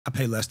I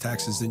pay less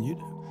taxes than you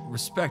do.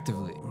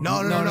 Respectively.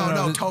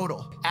 No,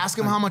 total. Ask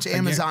them how much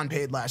Amazon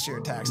paid last year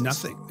in taxes.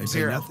 Nothing. They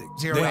pay nothing.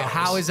 Zero. Wait,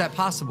 how is that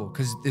possible?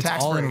 Because it's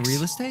Tax all breaks. in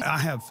real estate? I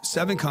have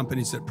 7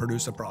 companies that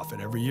produce a profit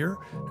every year,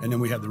 and then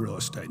we have the real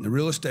estate. And the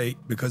real estate,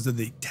 because of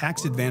the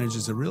tax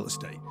advantages of real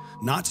estate,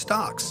 not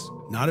stocks,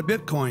 not a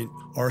Bitcoin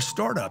or a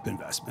startup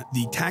investment,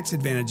 the tax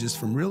advantages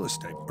from real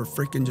estate are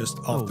freaking just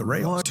off the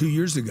rails. What? 2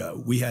 years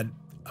ago, we had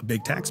a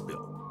big tax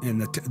bill. And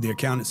the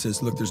accountant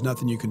says, look, there's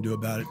nothing you can do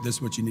about it. This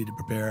is what you need to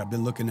prepare. I've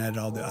been looking at it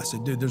all day. I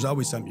said, dude, there's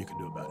always something you can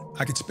do about it.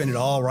 I could spend it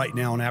all right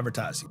now on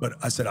advertising. But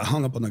I said, I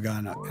hung up on the guy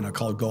and I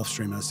called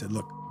Gulfstream and I said,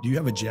 look, do you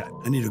have a jet?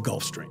 I need a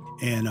Gulfstream.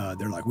 And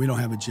they're like, we don't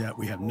have a jet.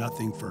 We have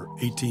nothing for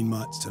 18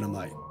 months. And I'm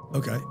like,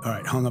 okay, all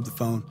right, hung up the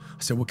phone.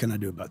 I said, what can I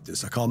do about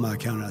this? I called my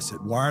accountant. I said,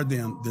 wire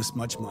them this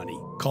much money.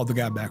 Called the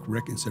guy back,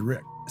 Rick, and said,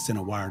 Rick, I sent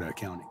a wire to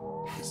accounting.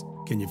 He said,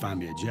 can you find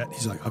me a jet?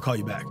 He's like, I'll call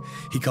you back.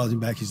 He calls him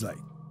back. He's like,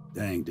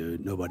 dang,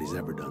 dude, nobody's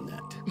ever done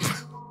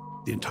that.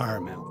 The entire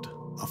amount.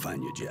 I'll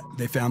find you a jet.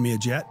 They found me a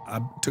jet.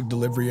 I took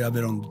delivery of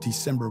it on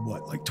December,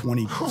 like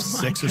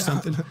 26 or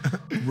something.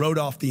 Wrote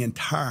off the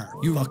entire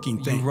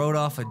fucking thing. You wrote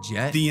off a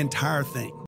jet? The entire thing.